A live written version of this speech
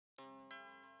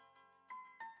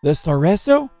The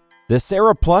Espresso? The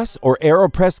Sarah Plus or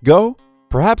AeroPress Go?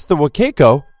 Perhaps the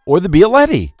Wakeko or the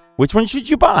Bialetti? Which one should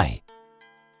you buy?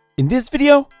 In this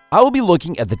video, I will be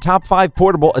looking at the top 5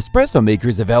 portable espresso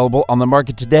makers available on the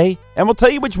market today and will tell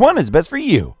you which one is best for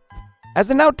you. As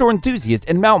an outdoor enthusiast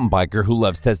and mountain biker who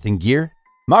loves testing gear,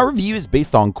 my review is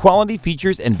based on quality,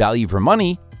 features, and value for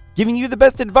money, giving you the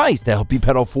best advice to help you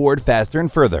pedal forward faster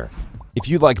and further. If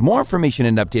you'd like more information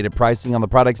and updated pricing on the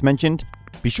products mentioned,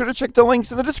 be sure to check the links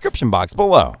in the description box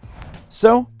below.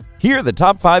 So, here are the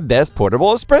top 5 best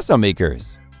portable espresso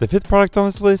makers. The 5th product on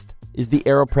this list is the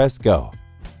AeroPress Go.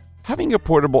 Having a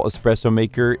portable espresso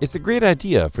maker is a great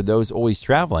idea for those always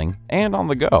traveling and on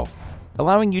the go,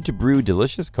 allowing you to brew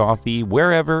delicious coffee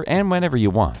wherever and whenever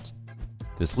you want.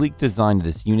 The sleek design of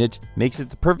this unit makes it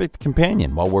the perfect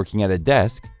companion while working at a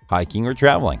desk, hiking, or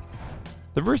traveling.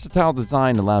 The versatile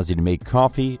design allows you to make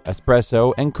coffee,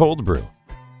 espresso, and cold brew.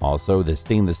 Also, the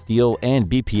stainless steel and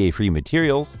BPA-free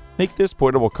materials make this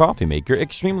portable coffee maker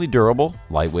extremely durable,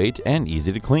 lightweight, and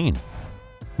easy to clean.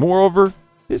 Moreover,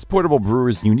 this portable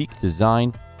brewer's unique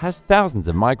design has thousands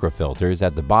of microfilters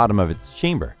at the bottom of its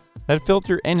chamber that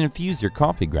filter and infuse your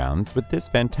coffee grounds with this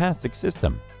fantastic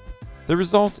system. The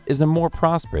result is a more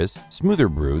prosperous, smoother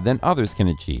brew than others can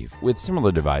achieve with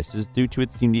similar devices due to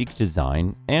its unique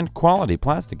design and quality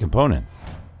plastic components.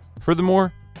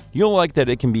 Furthermore, you'll like that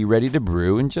it can be ready to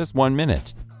brew in just 1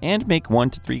 minute and make 1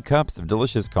 to 3 cups of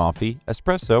delicious coffee,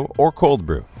 espresso, or cold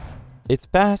brew. It's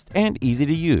fast and easy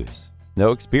to use.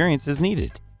 No experience is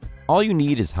needed. All you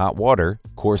need is hot water,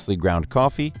 coarsely ground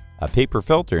coffee, a paper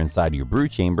filter inside your brew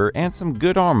chamber, and some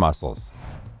good arm muscles.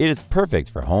 It is perfect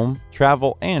for home,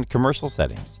 travel, and commercial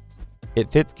settings. It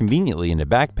fits conveniently in a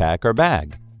backpack or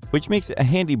bag, which makes it a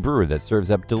handy brewer that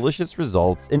serves up delicious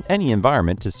results in any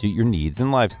environment to suit your needs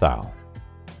and lifestyle.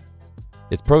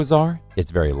 Its pros are, it's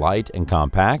very light and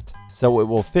compact, so it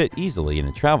will fit easily in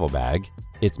a travel bag.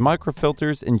 Its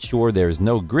microfilters ensure there is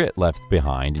no grit left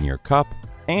behind in your cup,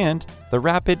 and the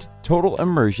rapid, total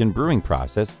immersion brewing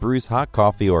process brews hot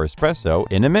coffee or espresso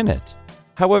in a minute.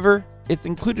 However, its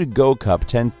included Go cup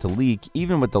tends to leak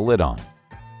even with the lid on.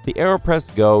 The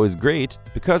AeroPress Go is great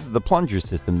because of the plunger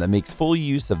system that makes full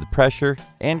use of the pressure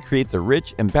and creates a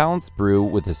rich and balanced brew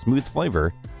with a smooth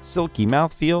flavor, silky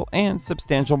mouthfeel, and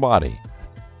substantial body.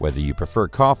 Whether you prefer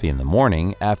coffee in the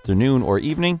morning, afternoon, or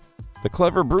evening, the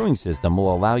clever brewing system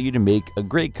will allow you to make a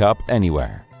great cup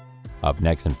anywhere. Up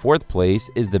next in 4th place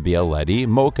is the Bialetti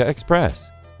Mocha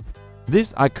Express.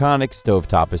 This iconic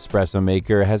stovetop espresso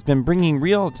maker has been bringing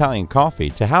real Italian coffee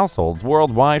to households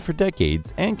worldwide for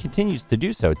decades and continues to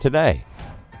do so today.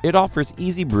 It offers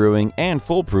easy brewing and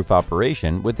foolproof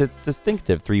operation with its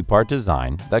distinctive 3-part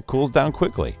design that cools down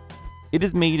quickly. It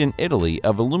is made in Italy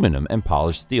of aluminum and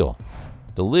polished steel.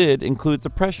 The lid includes a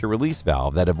pressure release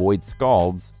valve that avoids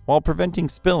scalds while preventing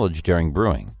spillage during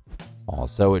brewing.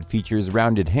 Also, it features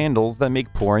rounded handles that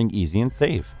make pouring easy and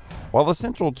safe, while the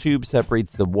central tube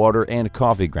separates the water and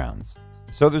coffee grounds,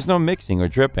 so there's no mixing or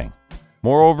dripping.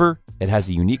 Moreover, it has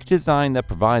a unique design that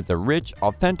provides a rich,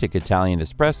 authentic Italian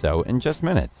espresso in just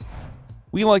minutes.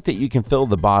 We like that you can fill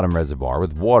the bottom reservoir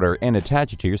with water and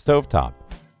attach it to your stovetop.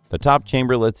 The top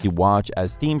chamber lets you watch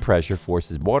as steam pressure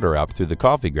forces water up through the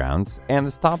coffee grounds and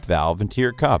the stop valve into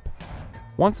your cup.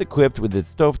 Once equipped with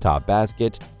its stovetop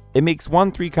basket, it makes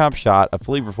 1 3-cup shot of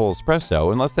flavorful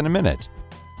espresso in less than a minute.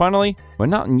 Finally, when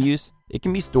not in use, it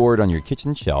can be stored on your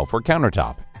kitchen shelf or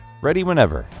countertop, ready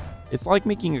whenever. It's like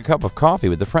making a cup of coffee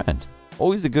with a friend,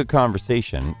 always a good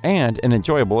conversation and an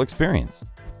enjoyable experience.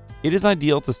 It is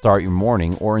ideal to start your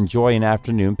morning or enjoy an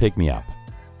afternoon pick-me-up.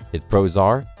 Its pros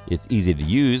are, it's easy to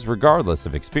use regardless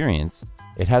of experience,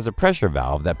 it has a pressure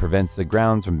valve that prevents the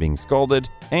grounds from being scalded,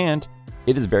 and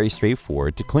it is very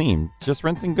straightforward to clean, just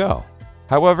rinse and go.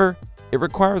 However, it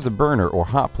requires a burner or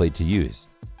hot plate to use,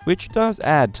 which does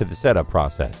add to the setup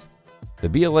process. The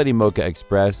Bialetti Mocha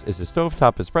Express is a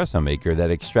stovetop espresso maker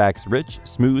that extracts rich,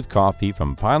 smooth coffee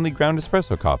from finely ground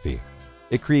espresso coffee.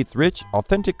 It creates rich,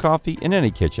 authentic coffee in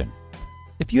any kitchen.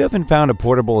 If you haven't found a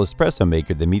portable espresso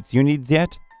maker that meets your needs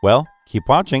yet, well, keep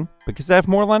watching because I have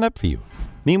more lined up for you.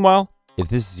 Meanwhile, if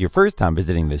this is your first time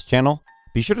visiting this channel,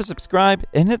 be sure to subscribe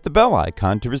and hit the bell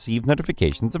icon to receive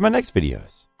notifications of my next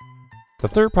videos. The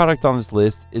 3rd product on this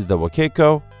list is the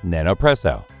Wakeko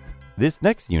Nanopresso. This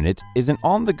next unit is an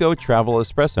on-the-go travel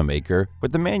espresso maker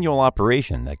with a manual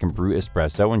operation that can brew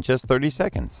espresso in just 30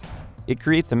 seconds. It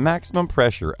creates a maximum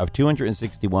pressure of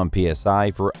 261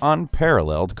 psi for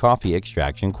unparalleled coffee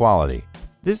extraction quality.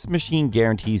 This machine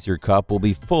guarantees your cup will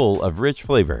be full of rich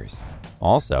flavors.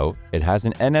 Also, it has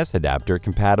an NS adapter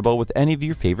compatible with any of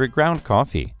your favorite ground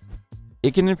coffee.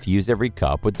 It can infuse every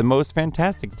cup with the most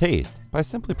fantastic taste by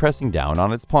simply pressing down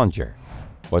on its plunger.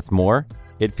 What's more,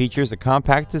 it features a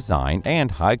compact design and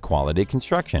high-quality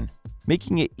construction,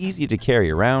 making it easy to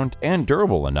carry around and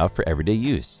durable enough for everyday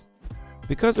use.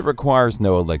 Because it requires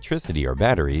no electricity or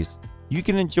batteries, you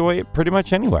can enjoy it pretty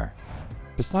much anywhere.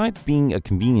 Besides being a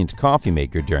convenient coffee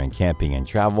maker during camping and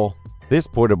travel, this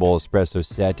portable espresso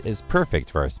set is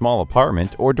perfect for a small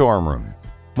apartment or dorm room.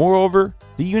 Moreover,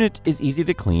 the unit is easy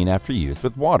to clean after use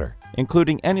with water,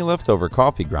 including any leftover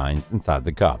coffee grinds inside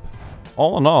the cup.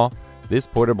 All in all, this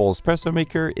portable espresso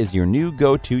maker is your new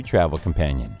go-to travel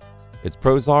companion. Its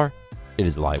pros are, it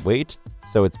is lightweight,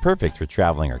 so it's perfect for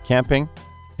traveling or camping.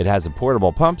 It has a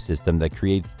portable pump system that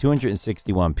creates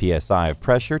 261 psi of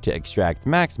pressure to extract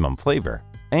maximum flavor,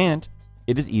 and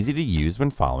it is easy to use when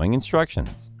following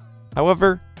instructions.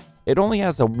 However, it only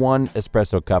has a 1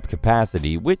 espresso cup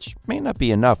capacity, which may not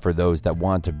be enough for those that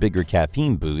want a bigger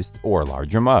caffeine boost or a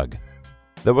larger mug.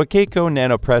 The Wakeco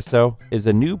Nanopresso is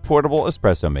a new portable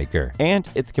espresso maker, and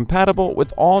it's compatible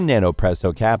with all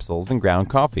Nanopresso capsules and ground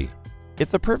coffee.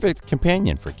 It's a perfect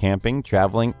companion for camping,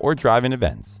 traveling, or driving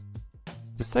events.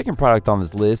 The second product on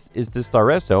this list is the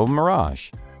Espresso Mirage.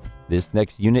 This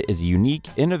next unit is a unique,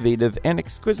 innovative, and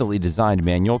exquisitely designed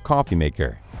manual coffee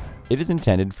maker. It is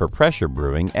intended for pressure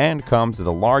brewing and comes with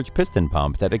a large piston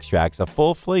pump that extracts a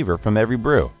full flavor from every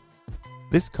brew.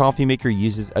 This coffee maker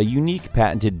uses a unique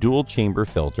patented dual-chamber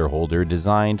filter holder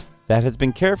designed that has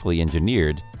been carefully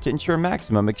engineered to ensure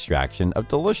maximum extraction of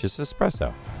delicious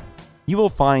espresso. You will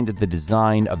find that the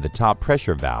design of the top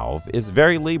pressure valve is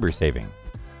very labor-saving.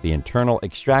 The internal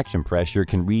extraction pressure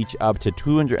can reach up to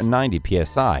 290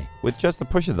 psi with just a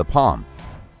push of the palm.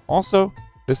 Also,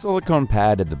 the silicone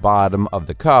pad at the bottom of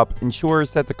the cup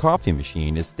ensures that the coffee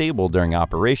machine is stable during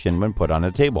operation when put on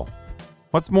a table.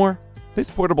 What's more,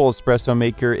 this portable espresso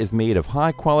maker is made of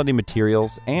high-quality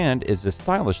materials and is a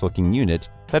stylish-looking unit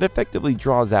that effectively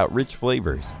draws out rich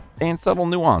flavors and subtle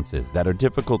nuances that are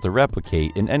difficult to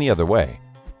replicate in any other way.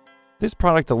 This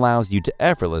product allows you to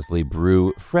effortlessly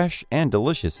brew fresh and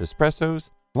delicious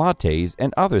espressos, lattes,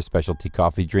 and other specialty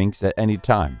coffee drinks at any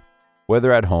time,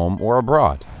 whether at home or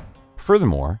abroad.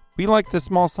 Furthermore, we like the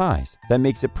small size that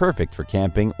makes it perfect for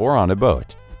camping or on a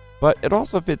boat, but it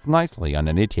also fits nicely on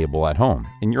any table at home,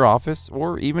 in your office,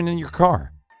 or even in your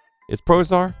car. Its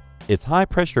pros are, its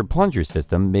high-pressure plunger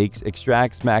system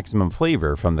extracts maximum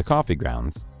flavor from the coffee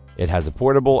grounds. It has a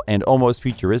portable and almost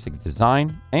futuristic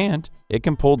design, and it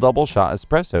can pull double-shot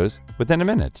espressos within a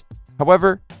minute.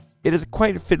 However, it is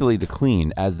quite fiddly to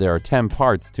clean as there are 10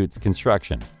 parts to its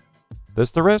construction. The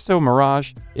Espresso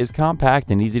Mirage is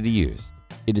compact and easy to use.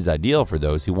 It is ideal for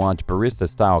those who want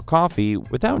barista-style coffee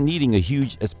without needing a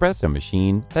huge espresso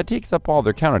machine that takes up all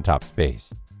their countertop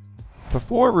space.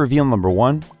 Before reveal number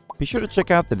 1, be sure to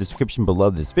check out the description below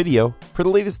this video for the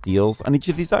latest deals on each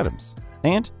of these items.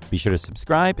 And be sure to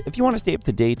subscribe if you want to stay up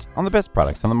to date on the best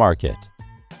products on the market.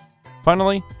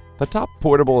 Finally, the top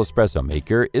portable espresso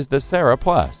maker is the Sarah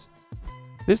Plus.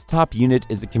 This top unit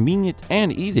is a convenient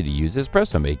and easy-to-use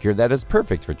espresso maker that is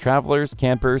perfect for travelers,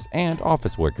 campers, and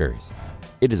office workers.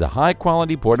 It is a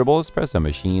high-quality portable espresso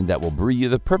machine that will brew you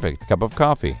the perfect cup of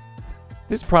coffee.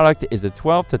 This product is a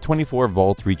 12 to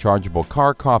 24-volt rechargeable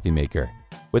car coffee maker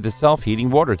with a self-heating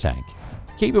water tank,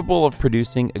 capable of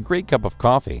producing a great cup of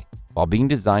coffee while being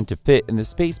designed to fit in the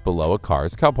space below a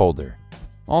car's cup holder.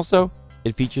 Also,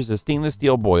 it features a stainless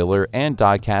steel boiler and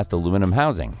die-cast aluminum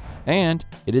housing, and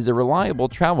it is a reliable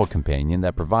travel companion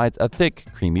that provides a thick,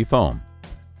 creamy foam.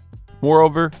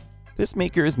 Moreover, this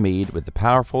maker is made with the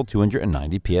powerful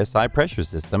 290 psi pressure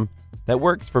system that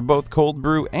works for both cold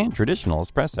brew and traditional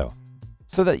espresso,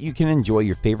 so that you can enjoy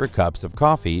your favorite cups of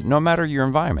coffee no matter your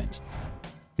environment.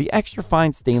 The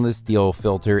extra-fine stainless steel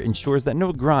filter ensures that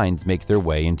no grinds make their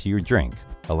way into your drink,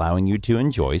 allowing you to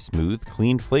enjoy smooth,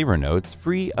 clean flavor notes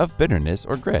free of bitterness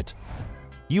or grit.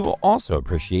 You will also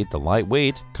appreciate the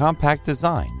lightweight, compact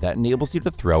design that enables you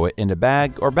to throw it in a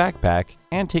bag or backpack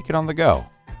and take it on the go.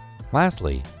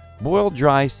 Lastly,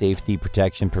 boil-dry safety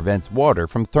protection prevents water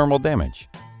from thermal damage,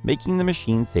 making the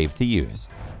machine safe to use.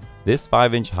 This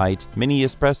 5-inch height mini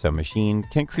espresso machine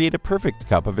can create a perfect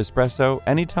cup of espresso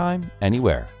anytime,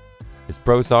 anywhere. Its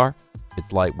pros are,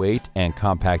 its lightweight and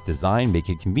compact design make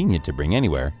it convenient to bring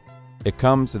anywhere. It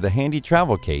comes with a handy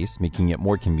travel case, making it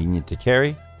more convenient to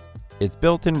carry. Its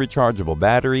built-in rechargeable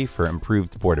battery for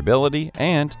improved portability,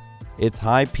 and its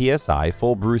high PSI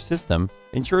full brew system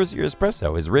ensures your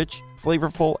espresso is rich,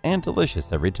 flavorful, and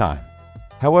delicious every time.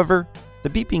 However, the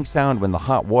beeping sound when the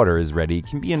hot water is ready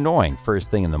can be annoying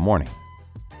first thing in the morning.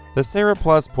 The Sarah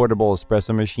Plus portable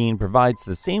espresso machine provides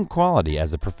the same quality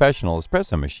as a professional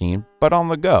espresso machine, but on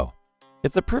the go.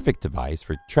 It's a perfect device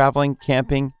for traveling,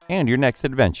 camping, and your next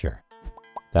adventure.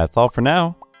 That's all for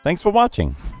now. Thanks for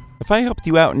watching. If I helped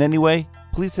you out in any way,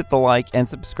 please hit the like and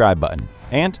subscribe button.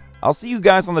 And I'll see you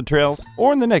guys on the trails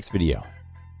or in the next video.